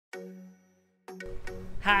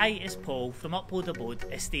Hi, it's Paul from Upload Abode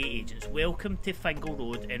Estate Agents. Welcome to Fingal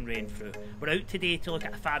Road in Renfrew. We're out today to look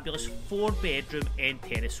at a fabulous 4-bedroom end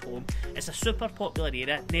terrace home. It's a super popular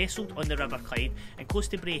area nestled on the River Clyde and close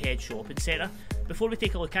to Braehead Shopping Centre. Before we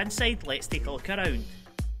take a look inside, let's take a look around.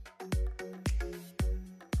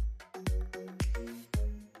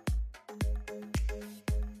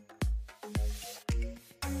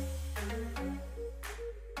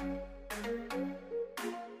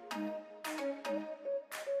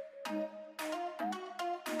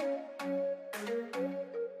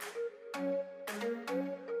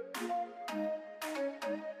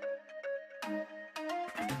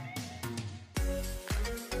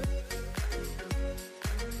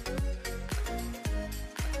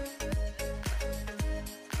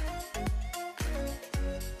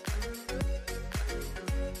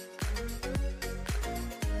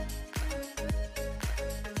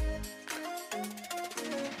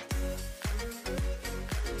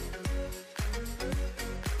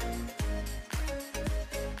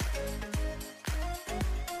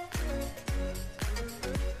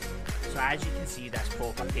 So as you can see, this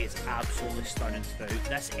property is absolutely stunning throughout.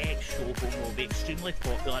 This ex-show home will be extremely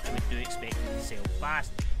popular and we do expect it to sell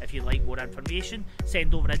fast. If you'd like more information,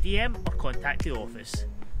 send over a DM or contact the office.